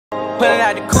pulling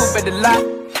out the coupe at the lot.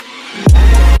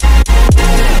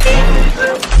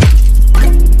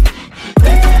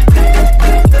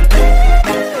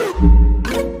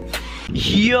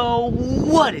 Yo,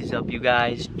 what is up, you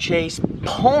guys? Chase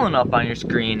pulling up on your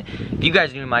screen. If you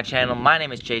guys are new to my channel, my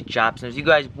name is Chase Jobson. If you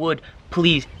guys would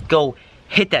please go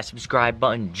hit that subscribe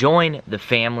button, join the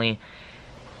family,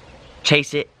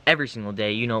 chase it every single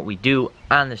day. You know what we do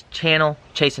on this channel,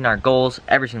 chasing our goals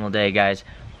every single day, guys.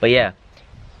 But yeah,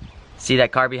 see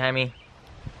that car behind me?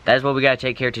 That is what we gotta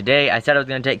take care of today. I said I was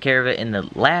gonna take care of it in the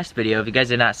last video. If you guys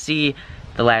did not see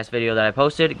the last video that I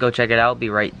posted, go check it out. It'll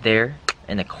be right there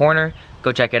in the corner.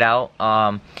 Go check it out.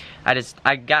 I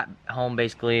got home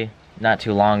basically not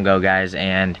too long ago, guys,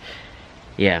 and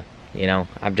yeah, you know,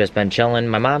 I've just been chilling.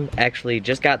 My mom actually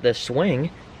just got this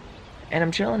swing and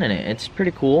I'm chilling in it. It's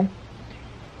pretty cool.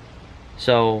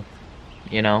 So,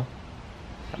 you know,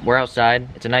 we're outside.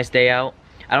 It's a nice day out.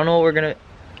 I don't know what we're gonna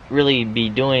really be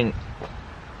doing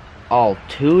all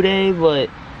today, but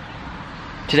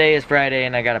today is Friday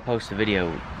and I gotta post a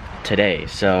video today,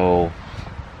 so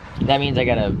that means I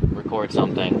gotta record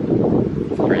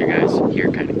something for you guys here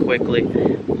kind of quickly.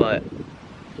 But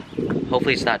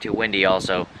hopefully it's not too windy.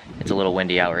 Also, it's a little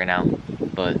windy out right now,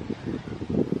 but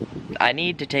I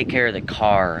need to take care of the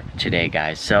car today,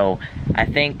 guys. So I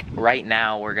think right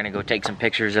now we're gonna go take some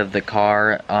pictures of the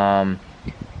car,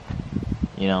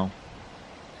 you know,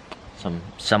 some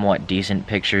somewhat decent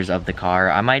pictures of the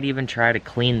car. I might even try to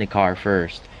clean the car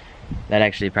first. That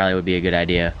actually probably would be a good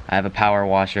idea. I have a power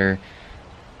washer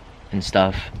and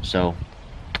stuff, so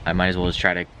I might as well just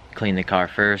try to clean the car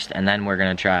first, and then we're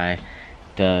gonna try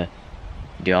to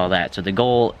do all that. So the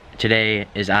goal today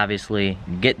is obviously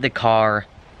get the car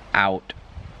out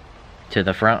to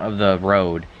the front of the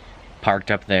road, parked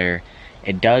up there.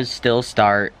 It does still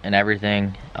start and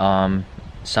everything,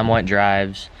 somewhat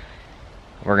drives.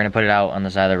 We're gonna put it out on the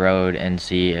side of the road and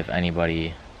see if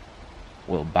anybody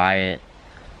will buy it,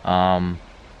 and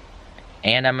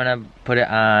I'm gonna put it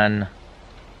on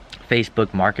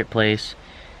Facebook Marketplace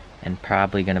and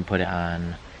probably gonna put it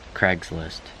on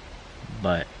Craigslist.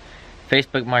 But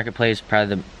Facebook Marketplace is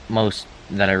probably the most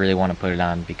that I really want to put it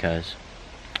on, because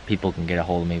people can get a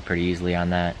hold of me pretty easily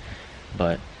on that.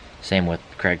 But same with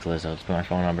Craigslist. I'll just put my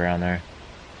phone number on there.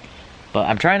 But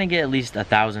I'm trying to get at least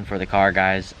 1,000 for the car,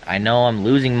 guys. I know I'm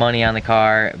losing money on the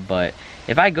car, but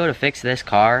if I go to fix this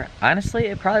car, honestly,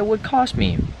 it probably would cost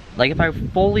me. Like, if I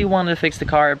fully wanted to fix the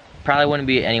car, it probably wouldn't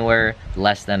be anywhere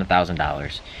less than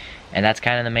 $1,000. And that's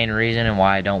kind of the main reason and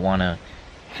why I don't want to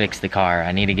fix the car.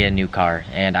 I need to get a new car,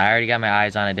 and I already got my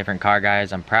eyes on a different car,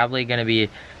 guys. I'm probably going to be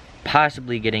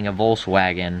possibly getting a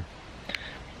Volkswagen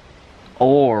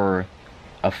or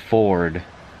a Ford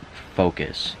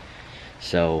Focus.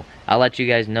 So I'll let you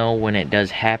guys know when it does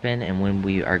happen and when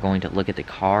we are going to look at the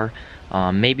car.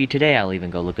 Maybe today I'll even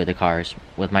go look at the cars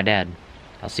with my dad.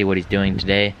 I'll see what he's doing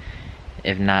today.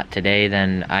 If not today,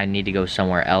 then I need to go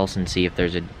somewhere else and see if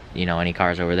there's any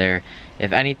cars over there.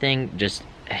 If anything just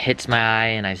hits my eye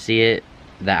and I see it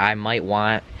that I might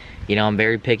want, I'm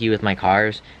very picky with my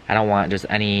cars. I don't want just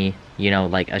any,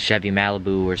 like a Chevy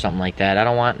Malibu or something like that. I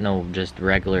don't want no just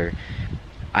regular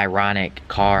ironic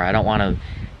car. I don't want a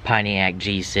Pontiac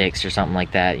G6 or something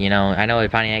like that. I know a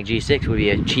Pontiac G6 would be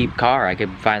a cheap car. I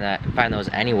could find those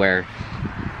anywhere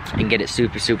and get it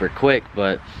super quick,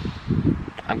 but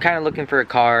I'm kind of looking for a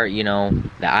car,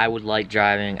 that I would like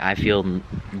driving. I feel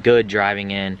good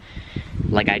driving in,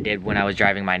 like I did when I was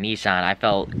driving my Nissan. I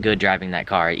felt good driving that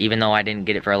car. Even though I didn't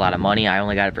get it for a lot of money, I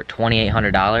only got it for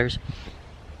 $2,800.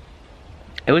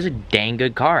 It was a dang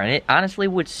good car, and it honestly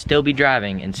would still be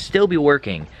driving and still be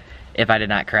working if I did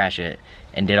not crash it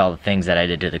and did all the things that I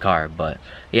did to the car. But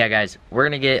yeah, guys, we're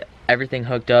gonna get everything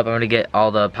hooked up. I'm gonna get all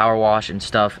the power wash and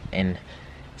stuff and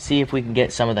see if we can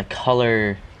get some of the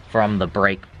color from the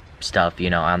brake stuff,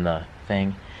 on the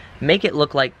thing. Make it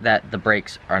look like that the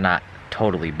brakes are not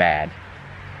totally bad.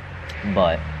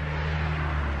 But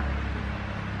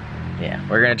yeah,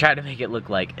 we're gonna try to make it look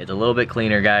like it's a little bit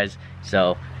cleaner, guys.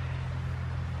 So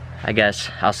I guess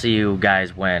I'll see you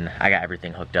guys when I got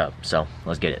everything hooked up. So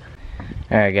let's get it.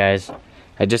 Alright, guys,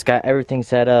 I just got everything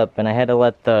set up and I had to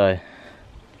let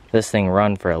this thing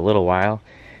run for a little while.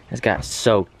 It's got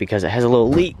soaked because it has a little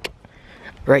leak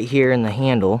right here in the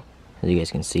handle. As you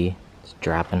guys can see, it's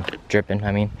dripping,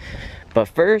 I mean. But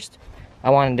first,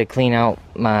 I wanted to clean out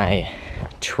my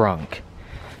trunk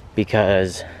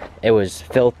because it was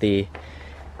filthy,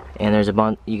 and there's a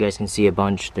bunch, you guys can see a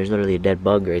bunch, there's literally a dead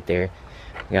bug right there.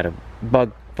 We got a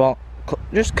bug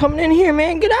just coming in here,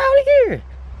 man. Get out of here.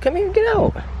 Come here, get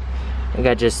out. We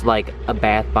got just like a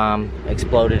bath bomb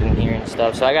exploded in here and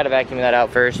stuff. So I gotta vacuum that out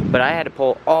first. But I had to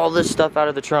pull all this stuff out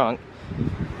of the trunk.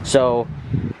 So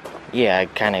yeah, I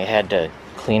kind of had to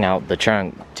clean out the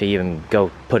trunk to even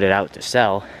go put it out to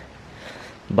sell.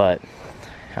 But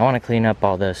I want to clean up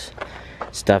all this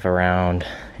stuff around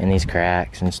in these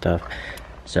cracks and stuff.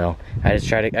 So I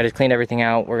just cleaned everything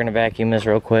out. We're gonna vacuum this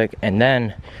real quick and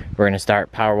then we're gonna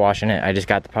start power washing it. I just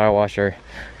got the power washer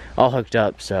all hooked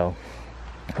up, so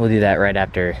we'll do that right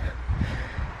after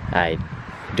I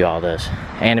do all this.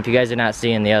 And if you guys did not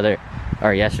see in the other,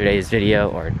 or yesterday's video,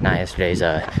 or not yesterday's,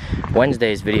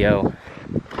 Wednesday's video,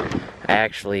 I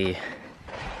actually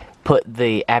put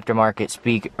the aftermarket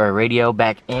speaker or radio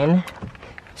back in.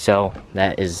 So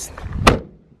that is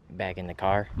back in the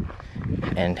car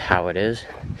and how it is.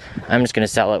 I'm just gonna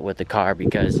sell it with the car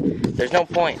because there's no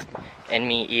point in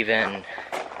me even,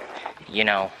 you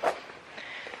know,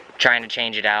 trying to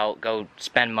change it out, go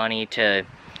spend money to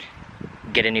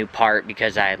get a new part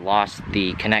because I lost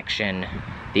the connection,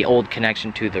 the old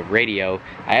connection to the radio.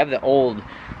 I have the old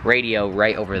radio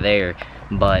right over there,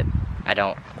 but I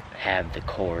don't have the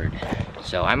cord.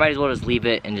 So I might as well just leave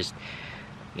it and just,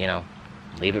 you know,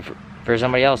 leave it for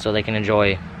somebody else so they can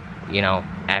enjoy, you know,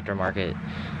 aftermarket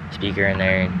speaker in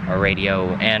there or radio,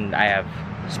 and I have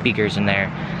speakers in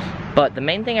there. But the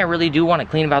main thing I really do want to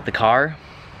clean about the car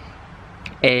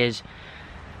is,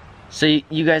 so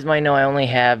you guys might know I only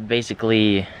have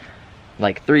basically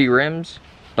like 3 rims,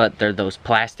 but they're those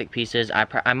plastic pieces.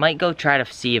 I might go try to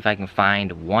see if I can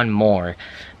find one more.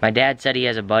 My dad said he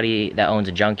has a buddy that owns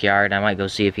a junkyard. I might go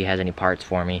see if he has any parts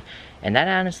for me, and that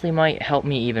honestly might help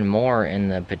me even more in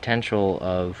the potential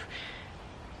of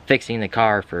fixing the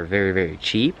car for very, very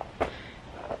cheap,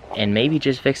 and maybe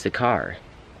just fix the car.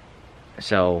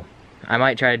 So I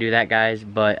might try to do that, guys,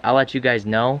 but I'll let you guys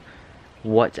know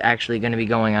what's actually going to be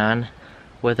going on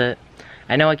with it.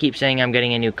 I know I keep saying I'm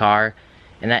getting a new car,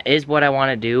 and that is what I want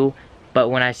to do, but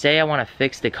when I say I want to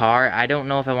fix the car, I don't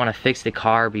know if I want to fix the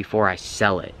car before I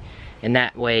sell it, and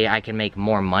that way I can make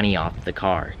more money off the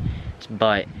car.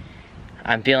 But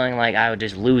I'm feeling like I would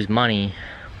just lose money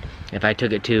if I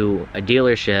took it to a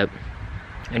dealership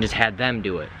and just had them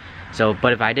do it. So,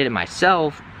 but if I did it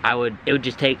myself, it would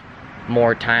just take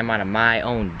more time out of my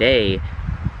own day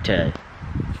to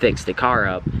fix the car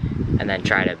up and then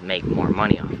try to make more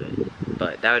money off it.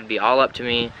 But that would be all up to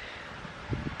me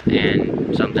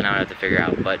and something I would have to figure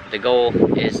out. But the goal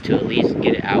is to at least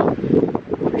get it out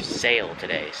for sale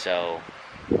today. So,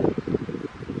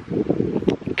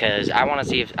 because I want to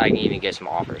see if I can even get some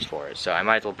offers for it. So I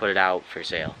might as well put it out for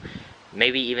sale.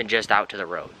 Maybe even just out to the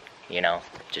road, you know,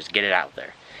 just get it out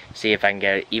there. See if I can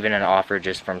get even an offer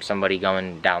just from somebody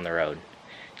going down the road.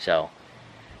 So,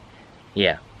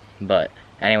 yeah. But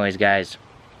anyways, guys,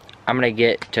 I'm gonna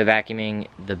get to vacuuming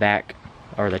the back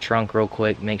or the trunk real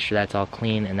quick, make sure that's all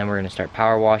clean, and then we're gonna start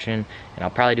power washing, and I'll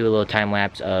probably do a little time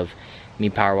lapse of me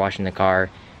power washing the car,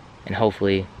 and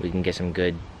hopefully we can get some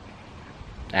good,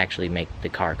 actually make the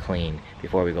car clean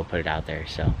before we go put it out there.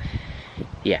 So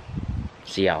yeah,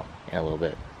 see y'all in a little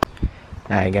bit.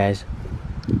 Alright, guys,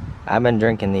 I've been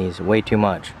drinking these way too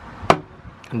much,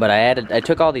 but I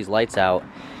took all these lights out,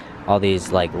 all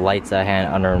these like lights I had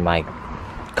under my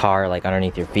car, like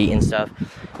underneath your feet and stuff.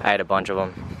 I had a bunch of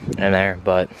them in there,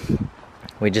 but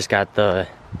we just got the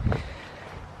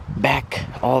back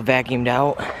all vacuumed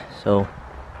out, so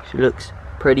she looks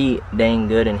pretty dang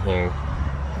good in here.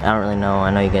 I don't really know,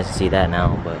 I know you guys can see that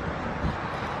now, but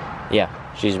yeah,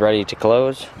 she's ready to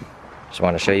close. Just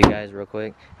want to show you guys real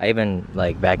quick. I even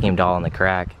like vacuumed all in the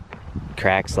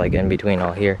cracks like in between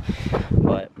all here,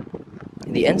 but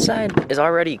the inside is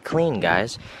already clean,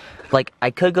 guys. Like,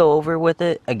 I could go over with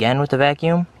it again with the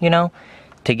vacuum, you know,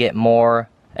 to get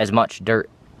as much dirt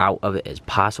out of it as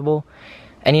possible.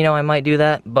 And you know, I might do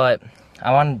that, but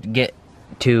I wanted to get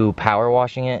to power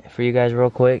washing it for you guys real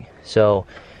quick. So,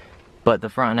 but the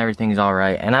front and everything's all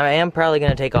right. And I am probably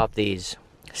gonna take off these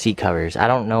seat covers. I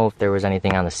don't know if there was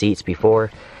anything on the seats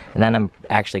before, and then I'm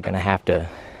actually gonna have to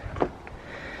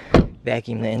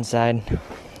vacuum the inside.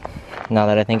 Now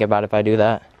that I think about if I do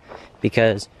that,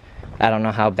 because I don't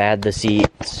know how bad the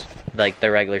seats, like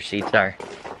the regular seats are.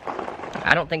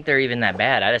 I don't think they're even that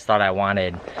bad. I just thought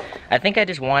I think I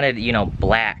just wanted, you know,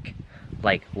 black,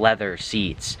 like leather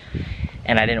seats.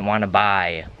 And I didn't want to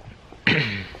buy,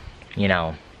 you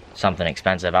know, something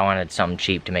expensive. I wanted something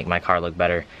cheap to make my car look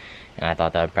better. And I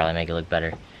thought that would probably make it look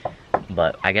better.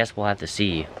 But I guess we'll have to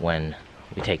see when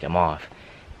we take them off.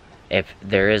 If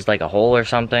there is like a hole or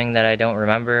something that I don't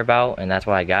remember about, and that's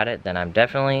why I got it, then I'm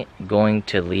definitely going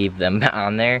to leave them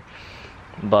on there.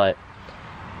 But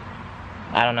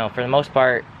I don't know, for the most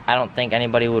part, I don't think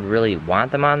anybody would really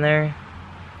want them on there,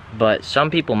 but some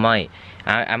people might.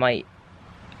 I might,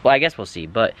 well, I guess we'll see.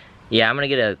 But yeah, I'm gonna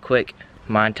get a quick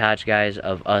montage, guys,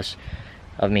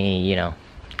 of me, you know,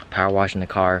 power washing the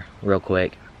car real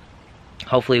quick.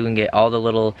 Hopefully we can get all the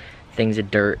little things of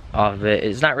dirt off of it.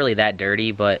 It's not really that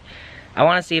dirty, but I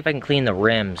want to see if I can clean the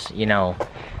rims, you know,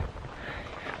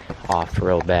 off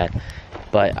real bad.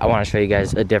 But I want to show you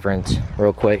guys a difference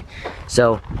real quick.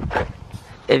 So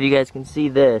if you guys can see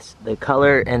this, the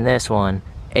color in this one,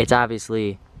 it's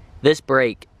obviously, this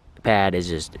brake pad is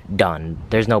just done.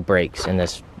 There's no brakes in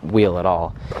this wheel at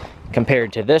all.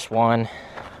 Compared to this one,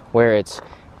 where it's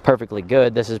perfectly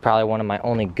good. This is probably one of my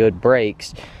only good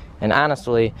brakes. And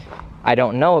honestly, I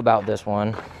don't know about this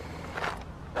one,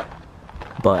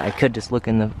 but I could just look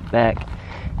in the back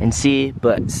and see.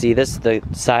 But see, this is the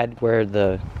side where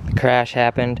the crash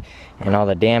happened and all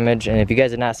the damage. And if you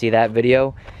guys did not see that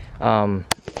video,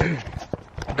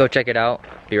 go check it out.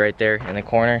 Be right there in the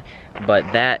corner.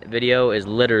 But that video is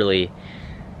literally,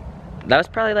 that was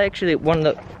probably like actually one of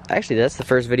the, actually that's the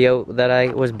first video that I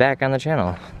was back on the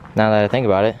channel, now that I think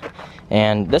about it.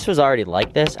 And this was already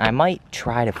like this. I might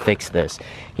try to fix this,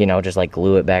 you know, just like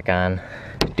glue it back on,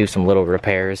 do some little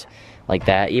repairs like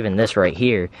that. Even this right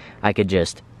here, I could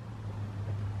just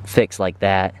fix like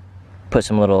that, put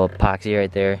some little epoxy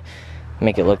right there,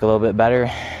 make it look a little bit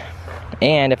better.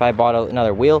 And if I bought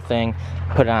another wheel thing,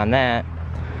 put it on that,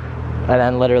 and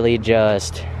then literally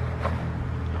just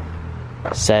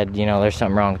said, you know, there's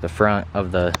something wrong with the front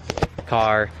of the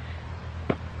car,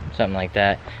 something like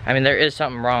that. I mean, there is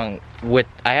something wrong with,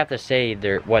 I have to say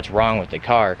what's wrong with the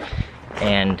car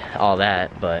and all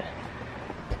that, but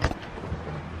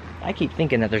I keep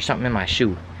thinking that there's something in my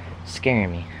shoe. It's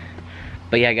scaring me.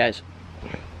 But yeah, guys,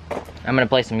 I'm gonna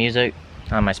play some music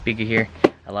on my speaker here.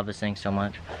 I love this thing so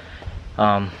much.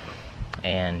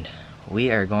 And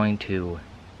we are going to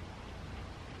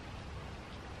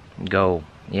go,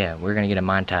 yeah, we're gonna get a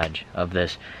montage of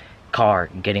this car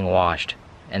getting washed,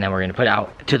 and then we're gonna put it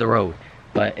out to the road.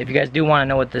 But if you guys do want to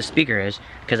know what this speaker is,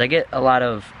 because I get a lot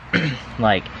of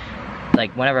like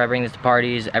whenever I bring this to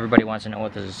parties, everybody wants to know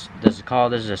what this is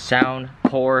called. This is a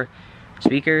Soundcore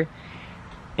speaker.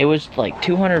 It was like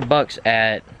 200 bucks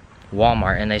at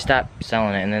Walmart, and they stopped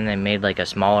selling it, and then they made like a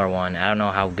smaller one. I don't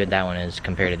know how good that one is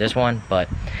compared to this one, but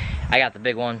I got the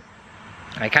big one.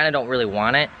 I kind of don't really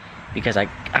want it because I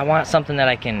want something that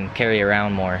I can carry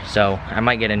around more, so I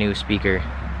might get a new speaker.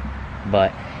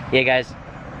 But yeah, guys,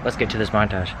 let's get to this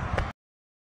montage.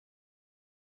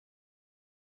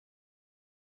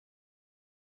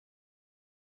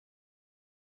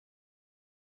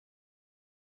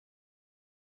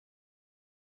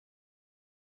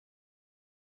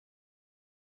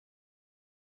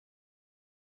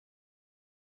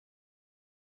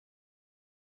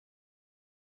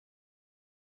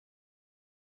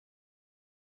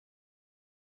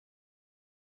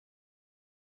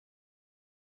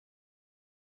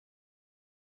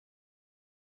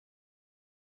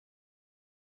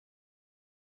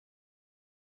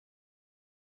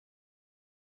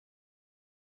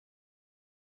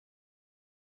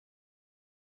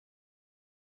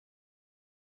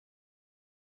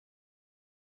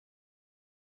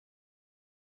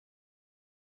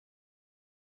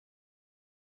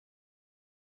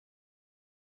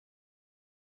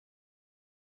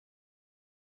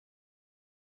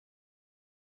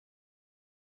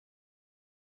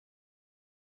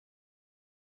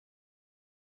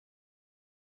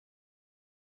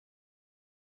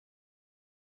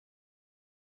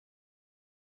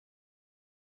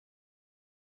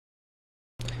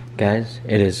 Guys,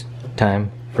 it is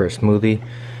time for a smoothie.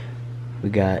 We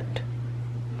got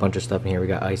a bunch of stuff in here. We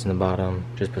got ice in the bottom.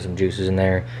 Just put some juices in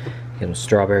there. Get some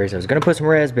strawberries. I was gonna put some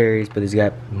raspberries, but these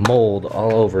got mold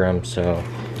all over them, so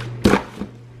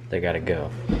they gotta go.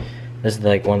 This is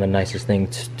like one of the nicest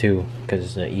things too, because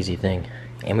it's an easy thing.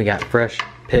 And we got fresh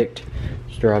picked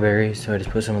strawberries, so I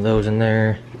just put some of those in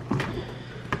there.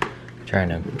 Trying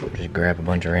to just grab a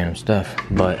bunch of random stuff,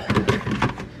 but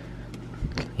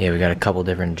yeah, we got a couple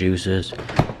different juices.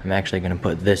 I'm actually gonna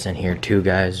put this in here too,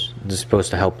 guys. This is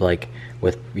supposed to help like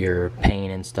with your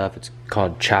pain and stuff. It's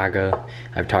called Chaga.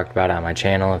 I've talked about it on my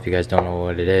channel. If you guys don't know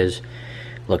what it is,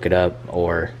 look it up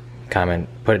or comment,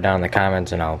 put it down in the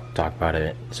comments, and I'll talk about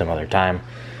it some other time.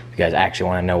 If you guys actually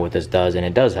want to know what this does, and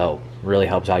it does help. Really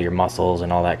helps out your muscles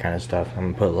and all that kind of stuff.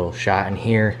 I'm gonna put a little shot in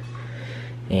here,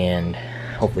 and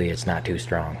hopefully it's not too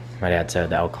strong. My dad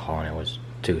said the alcohol in it was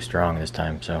too strong this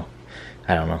time, so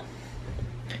I don't know.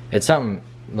 It's something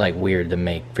like weird to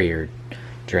make for your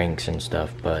drinks and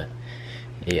stuff, but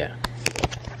yeah.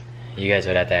 You guys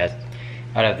would have to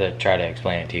I'd have to try to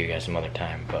explain it to you guys some other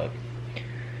time, but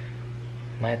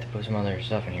might have to put some other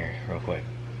stuff in here real quick.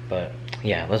 But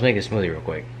yeah, let's make this smoothie real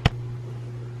quick.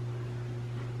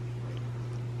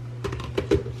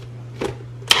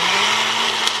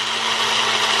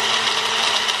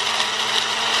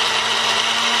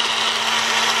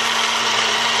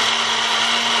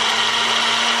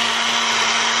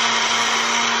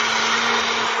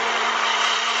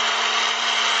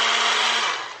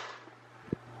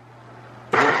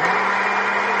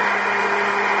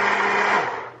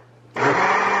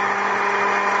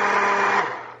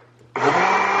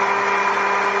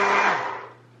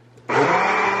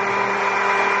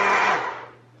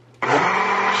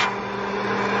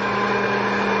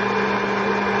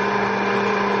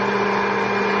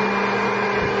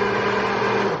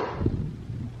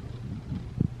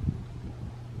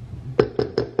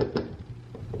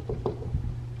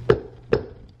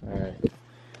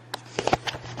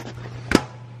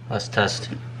 Let's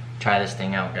try this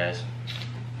thing out, guys.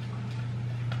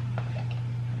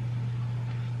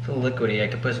 It's a little liquidy. I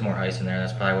could put some more ice in there.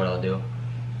 That's probably what I'll do.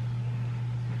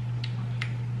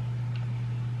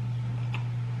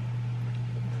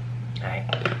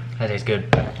 Alright, that tastes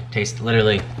good. Tastes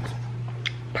literally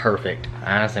perfect.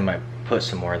 I honestly might put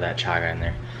some more of that chaga in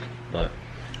there, but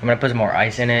I'm gonna put some more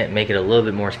ice in it, make it a little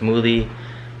bit more smoothie,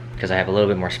 because I have a little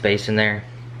bit more space in there.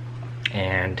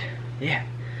 And yeah,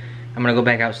 I'm gonna go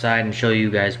back outside and show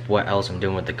you guys what else I'm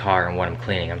doing with the car and what I'm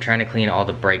cleaning. I'm trying to clean all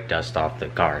the brake dust off the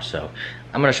car, so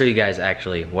I'm gonna show you guys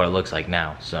actually what it looks like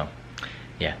now. So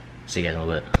yeah, see you guys in a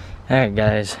little bit. Alright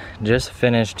guys, just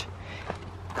finished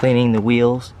cleaning the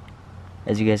wheels.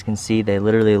 As you guys can see, they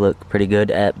literally look pretty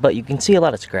good, but you can see a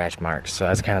lot of scratch marks, so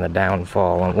that's kind of the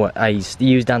downfall on what I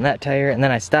used on that tire, and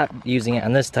then I stopped using it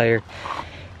on this tire.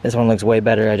 This one looks way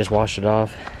better. I just washed it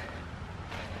off,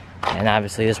 and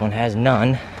obviously this one has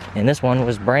none, and this one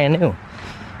was brand new.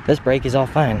 This brake is all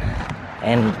fine,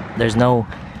 and there's no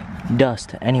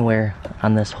dust anywhere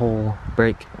on this whole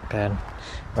brake pad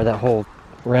or that whole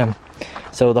rim,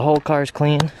 so the whole car's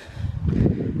clean.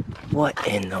 What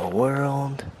in the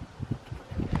world?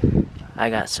 I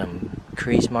got some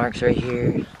crease marks right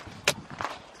here.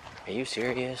 Are you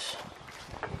serious?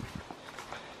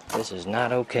 This is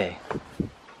not okay.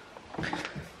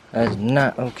 That is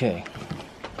not okay.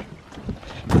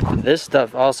 This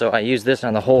stuff also, I use this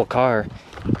on the whole car,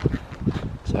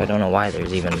 so I don't know why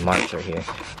there's even marks right here.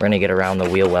 We're gonna get around the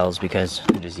wheel wells because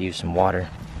we just used some water.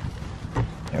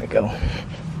 There we go.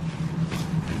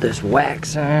 This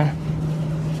wax on.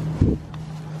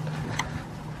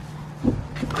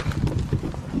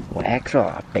 Wax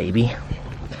off, baby.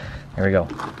 There we go.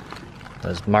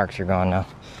 Those marks are gone now.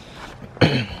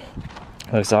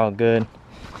 Looks all good.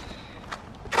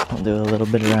 I'll do a little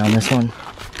bit around this one.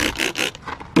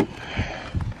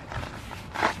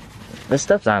 This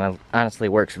stuff honestly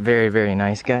works very, very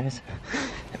nice, guys.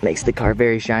 It makes the car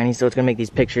very shiny, so it's gonna make these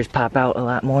pictures pop out a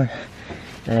lot more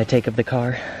that I take of the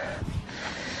car.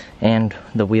 And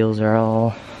the wheels are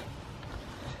all,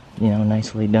 you know,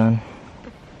 nicely done.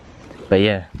 But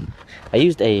yeah, I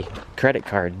used a credit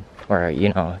card, or you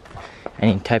know,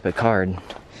 any type of card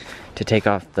to take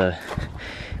off the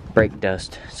brake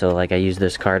dust. So like I used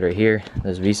this card right here,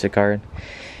 this Visa card,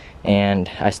 and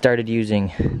I started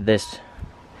using this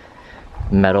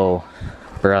metal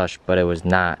brush, but it was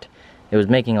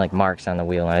making like marks on the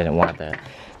wheel, and I didn't want that.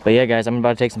 But yeah guys, I'm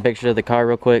about to take some pictures of the car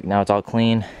real quick. Now it's all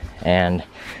clean, and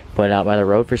put it out by the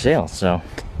road for sale. So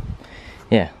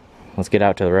yeah, let's get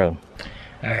out to the road.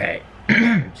 Alright.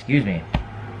 Excuse me.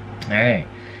 Alright,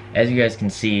 as you guys can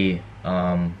see,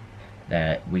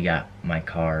 that we got my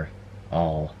car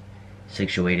all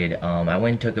situated. I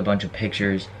went and took a bunch of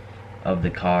pictures of the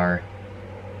car,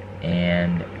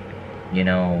 and you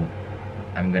know,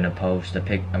 I'm gonna post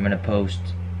something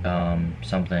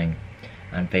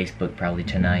on Facebook probably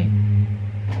tonight.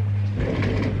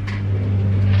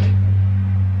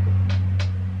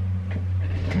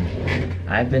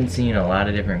 I've been seeing a lot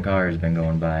of different cars been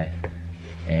going by,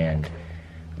 and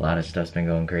a lot of stuff's been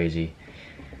going crazy.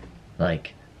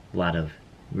 Like a lot of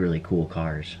really cool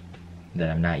cars that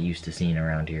I'm not used to seeing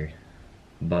around here.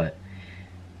 But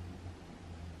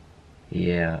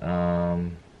yeah,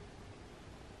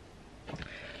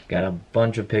 got a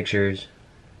bunch of pictures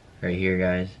right here,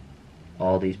 guys.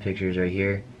 All these pictures right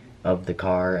here of the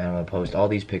car, and I'm gonna post all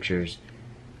these pictures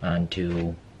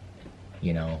onto,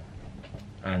 you know,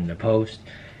 on the post.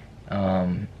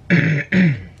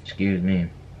 Excuse me.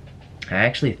 I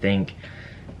actually think,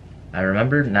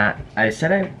 I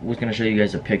said I was gonna show you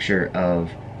guys a picture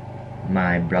of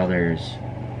my brother's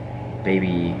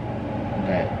baby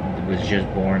that was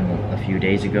just born a few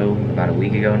days ago, about a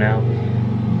week ago now.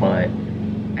 but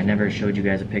I never showed you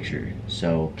guys a picture,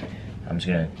 so I'm just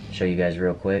gonna show you guys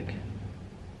real quick.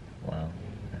 Wow,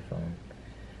 my phone.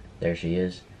 There she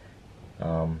is.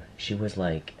 She was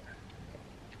like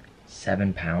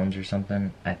 7 pounds or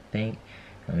something, I think.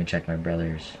 Let me check my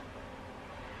brother's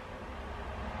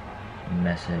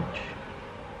message.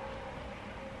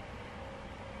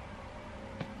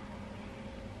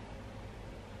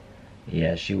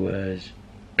 Yeah, she was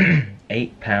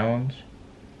 8 pounds.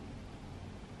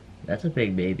 That's a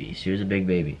big baby. She was a big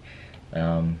baby.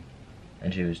 And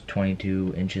she was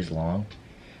 22 inches long,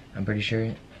 I'm pretty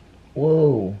sure.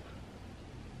 Whoa.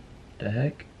 The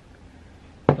heck?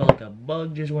 Felt like a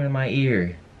bug just went in my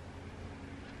ear.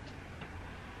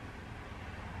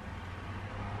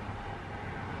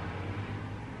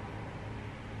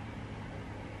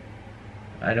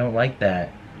 I don't like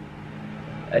that.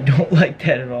 I don't like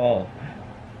that at all.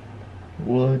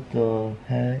 What the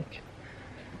heck?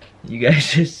 You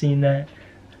guys just seen that?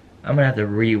 I'm gonna have to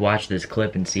re-watch this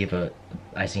clip and see if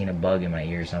I seen a bug in my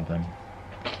ear or something.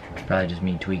 It's probably just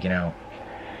me tweaking out.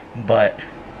 But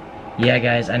yeah,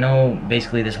 guys, I know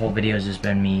basically this whole video has just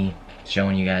been me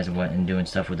showing you guys what and doing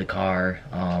stuff with the car.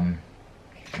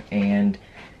 And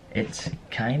it's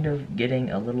kind of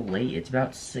getting a little late. It's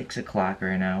about 6 o'clock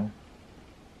right now.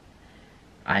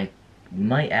 I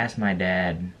might ask my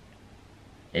dad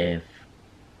if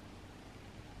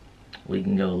we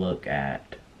can go look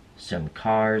at some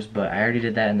cars, but I already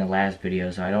did that in the last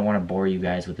video, so I don't want to bore you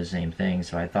guys with the same thing,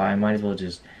 so I thought I might as well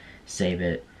just save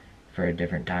it for a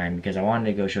different time, because I wanted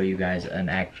to go show you guys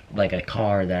like a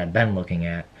car that I've been looking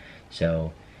at,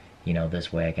 so you know,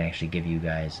 this way I can actually give you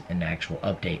guys an actual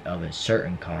update of a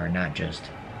certain car, not just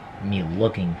me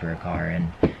looking for a car.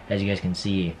 And as you guys can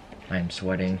see, I'm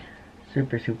sweating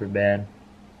super bad.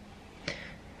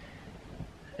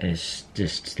 It's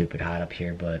just stupid hot up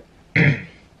here, but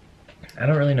I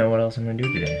don't really know what else I'm gonna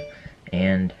do today.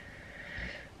 And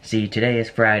see, today is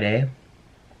Friday.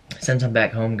 Since I'm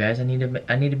back home, guys, I need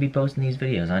to be posting these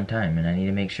videos on time, and I need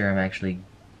to make sure I'm actually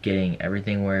getting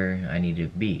everything where I need to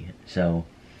be. So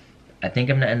I think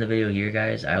I'm gonna end the video here,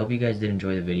 guys. I hope you guys did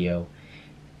enjoy the video.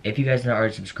 If you guys are not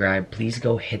already subscribed, please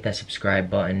go hit that subscribe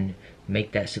button.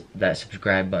 Make that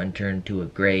subscribe button turn to a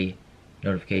gray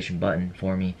notification button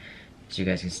for me, so you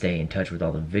guys can stay in touch with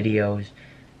all the videos.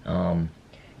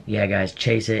 Yeah, guys,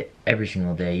 chase it every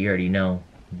single day. You already know.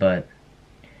 But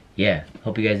yeah,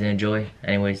 hope you guys did enjoy.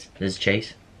 Anyways, this is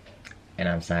Chase, and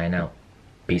I'm signing out.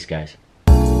 Peace, guys.